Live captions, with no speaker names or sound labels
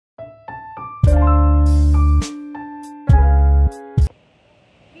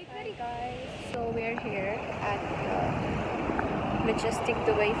that majestic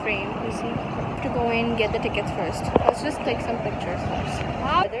Dubai frame. You see, to go in, get the tickets first. Let's just take some pictures first.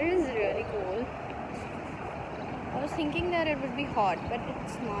 Wow, weather is really cool. I was thinking that it would be hot, but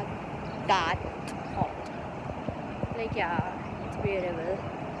it's not that hot. Like, yeah, it's beautiful.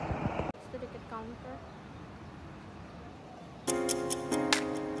 It's the ticket counter.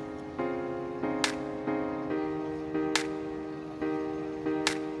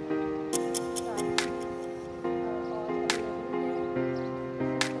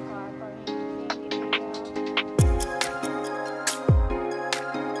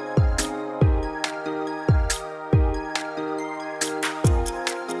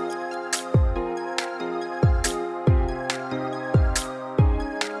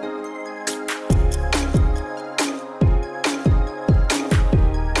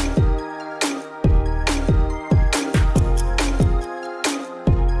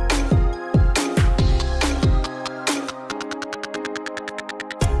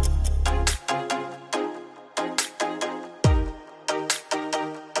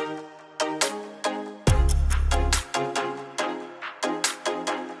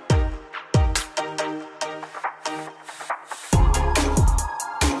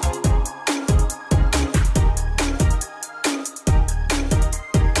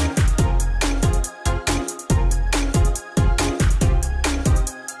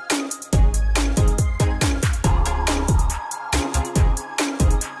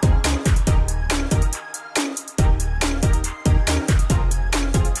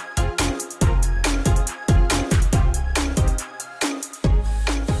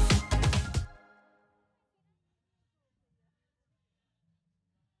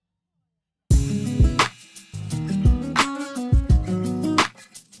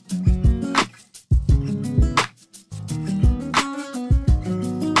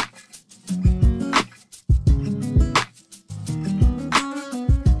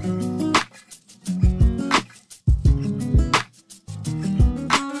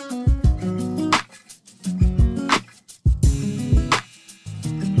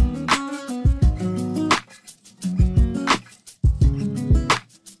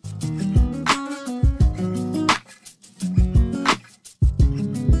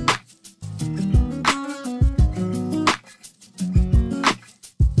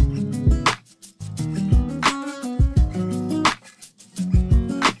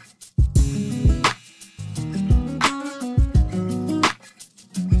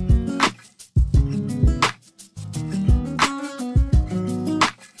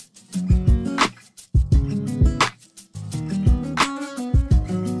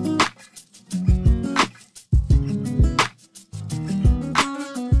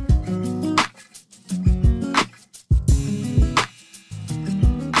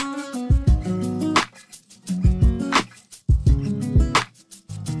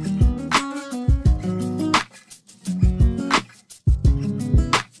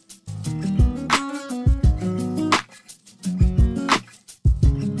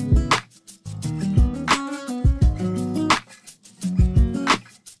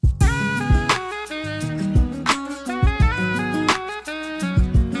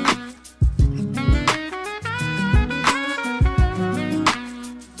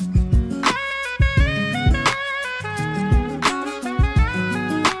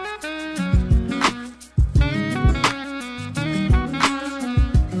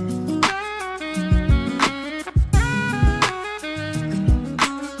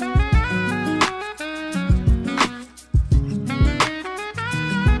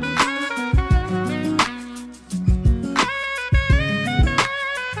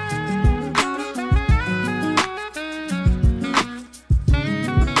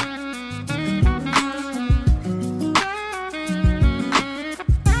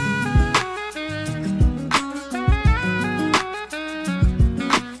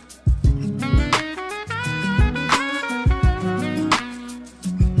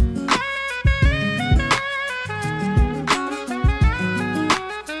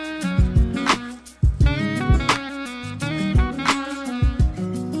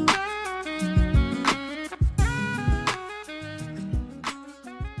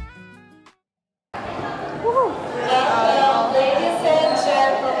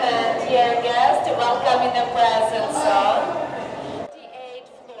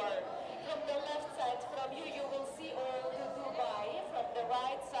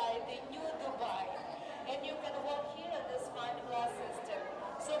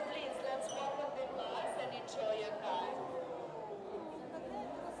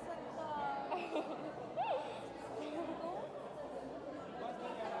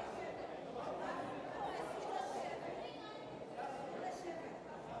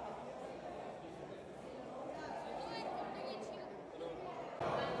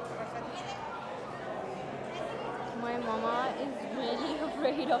 mama is really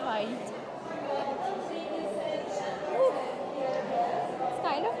afraid of heights. It's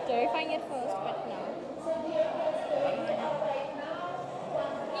kind of terrifying at first, but now.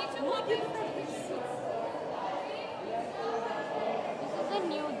 This is the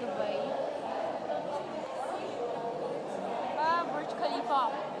new Dubai. Burj Khalifa.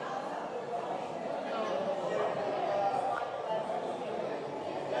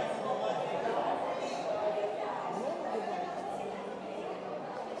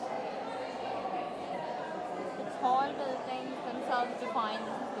 Tall buildings themselves define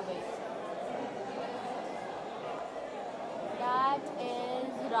this is Dubai. That is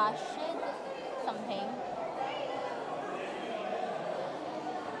Rashid something.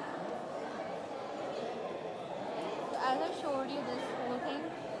 So as I showed you this whole thing,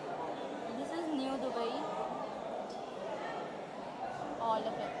 this is New Dubai. All of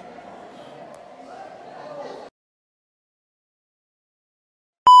it.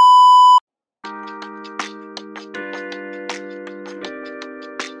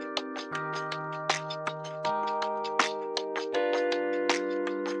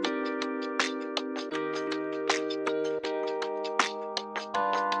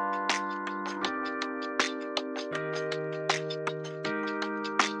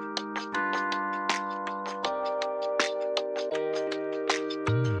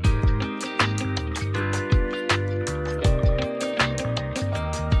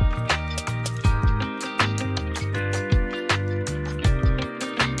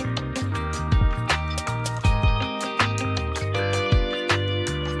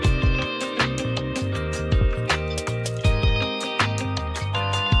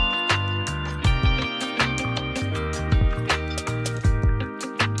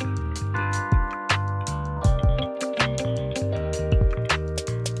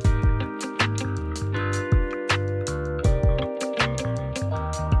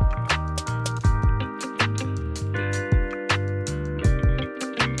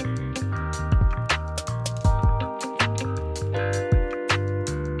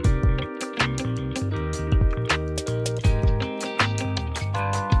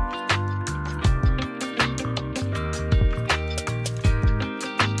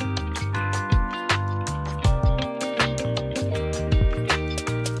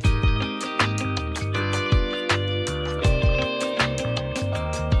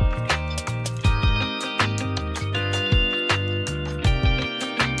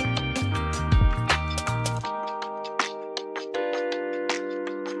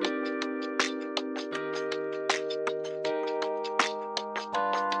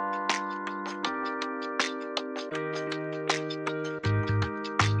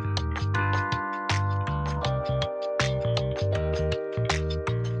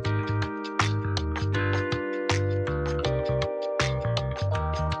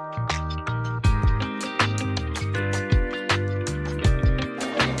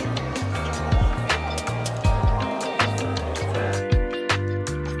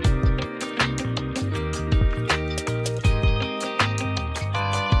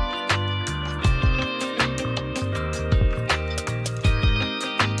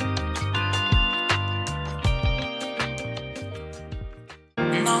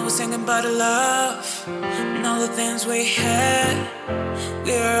 Singing about the love and all the things we had.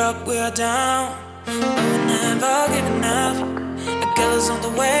 We are up, we are down, but we're never giving up. A girl is on the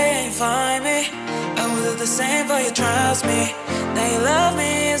way, ain't find me. I will do the same for you, trust me. Now you love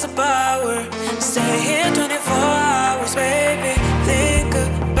me is a power. Stay here 24 hours, baby. Think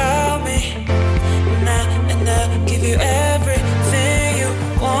about me now, and I'll give you everything you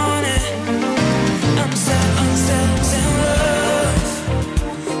wanted. I'm still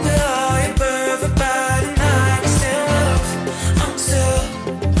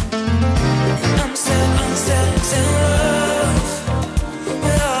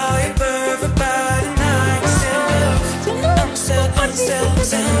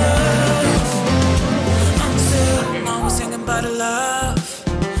in love.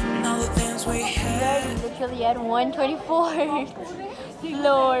 Literally at 124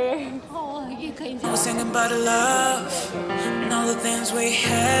 floor. We're singing about the love and all the things we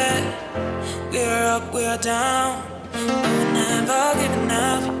had. We are up, we are down, but we're never giving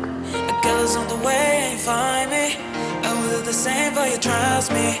up. A girl is on the way, ain't find me. I will do the same for you,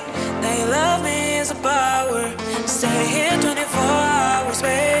 trust me. Now you love me is a power. Stay here 24 hours,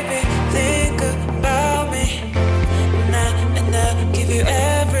 baby. Think about me now, and I'll give you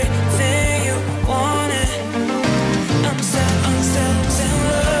everything you wanted. I'm still in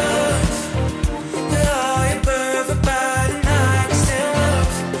love with all your perfect body. Now I'm still in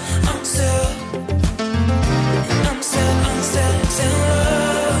love. I'm still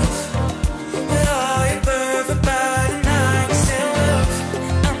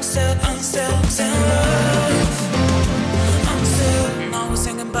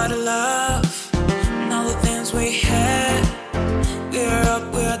about love and all the things we had. We're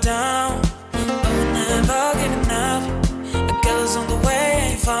up, we're down, but we're never giving up. A girl is on the way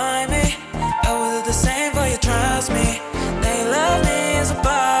and you find me. I will do the same for you, trust me. They love me as a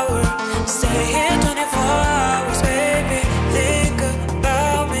power. Stay here 24 hours, baby. Think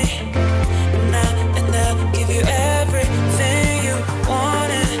about me, and I'll give you everything you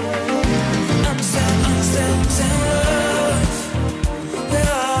wanted. I'm still in love with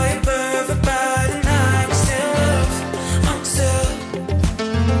all your perfect body, and I'm still in love. I'm still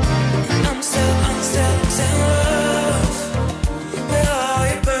in love with all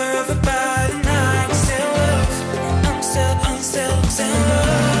your perfect body, and I'm still in love. I'm still in love. I'm still in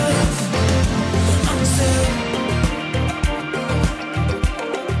love. I'm still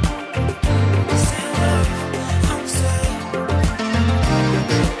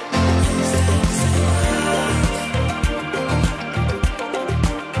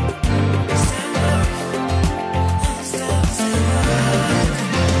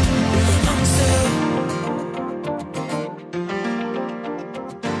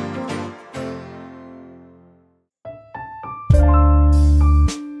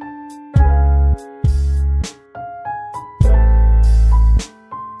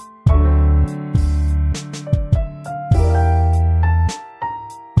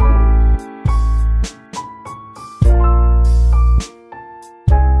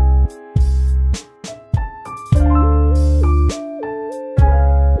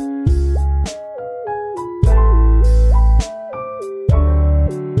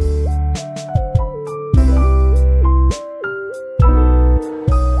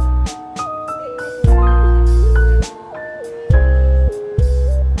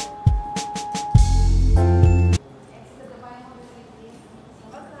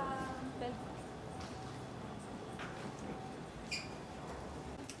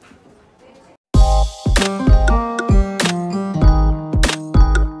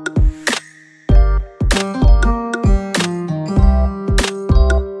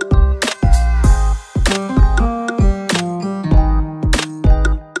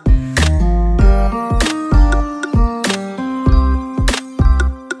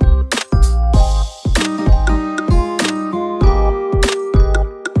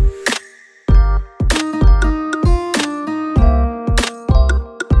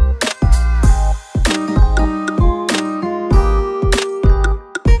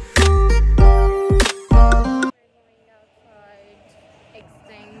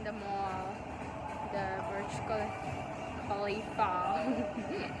exiting the mall, the Burj Khalifa.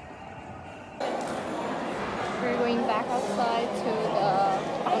 We're going back outside to the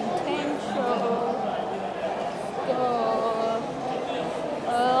fountain show.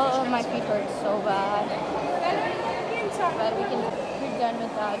 My feet hurt so bad. But we're done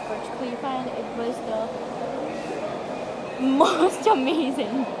with that Burj Khalifa, and it was the most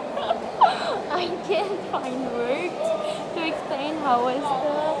amazing. I can't find words to explain how was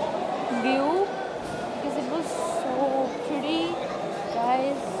the view, because it was so pretty,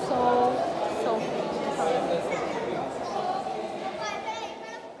 guys, so pretty.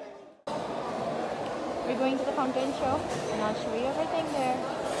 We're going to the fountain show, and I'll show you everything there.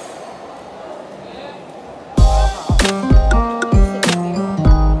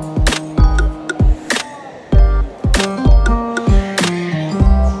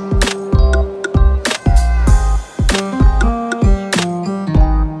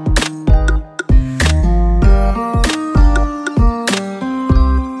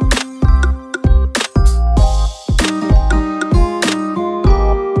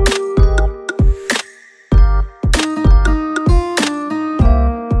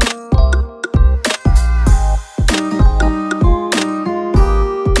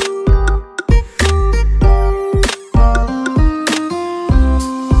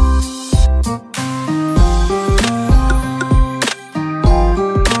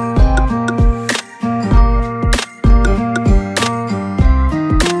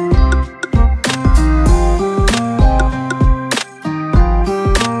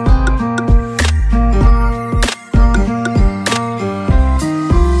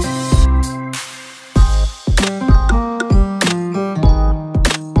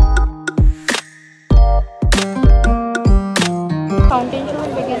 Fountain show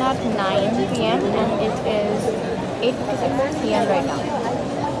will begin at 9 p.m. and it is 8:56 p.m. right now.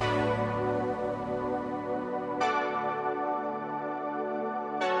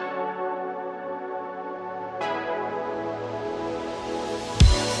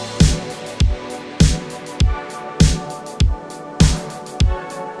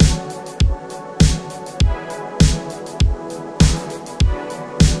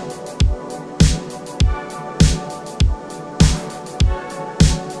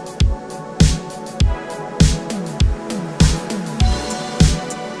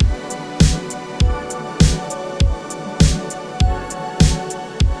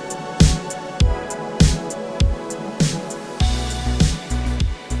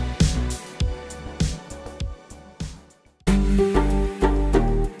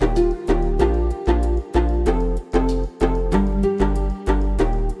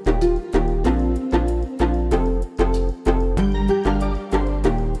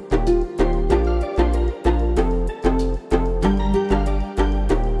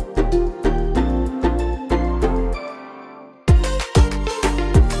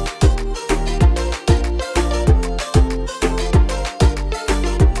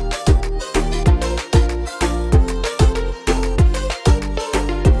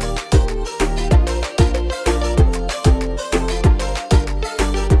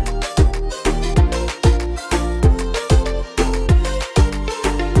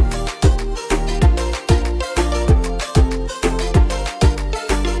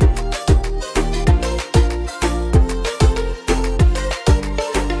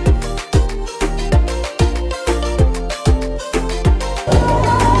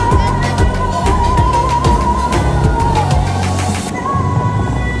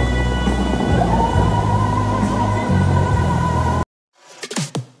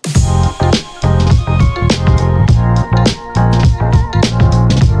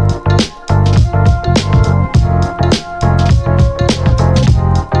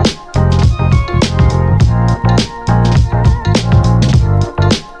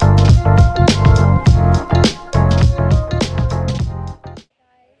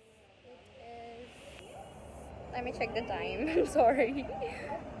 sorry.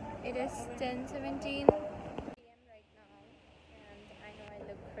 It is 10:17 p.m. right now, and I know I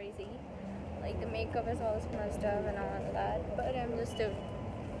look crazy. Like the makeup is all smudged up and all that, but I'm just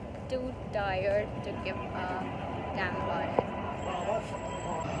too tired to give a damn about it.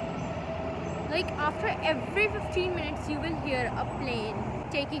 Like after every 15 minutes you will hear a plane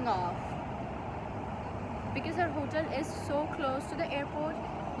taking off. Because our hotel is so close to the airport,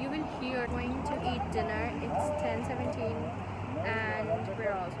 you will hear. Going to eat dinner. It's 10:17 and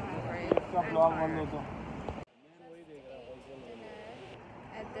we're also hungry. I'm tired. Just ate dinner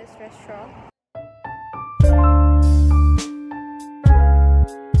at this restaurant.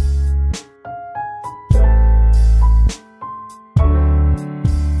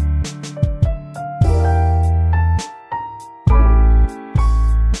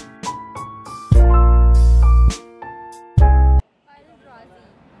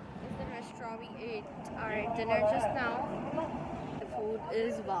 We ate our dinner just now. The food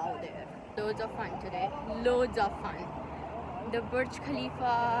is wow there. Loads of fun today. Loads of fun. The Burj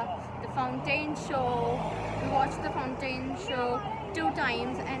Khalifa, the fountain show. We watched the fountain show 2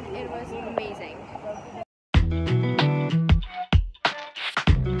 times and it was amazing.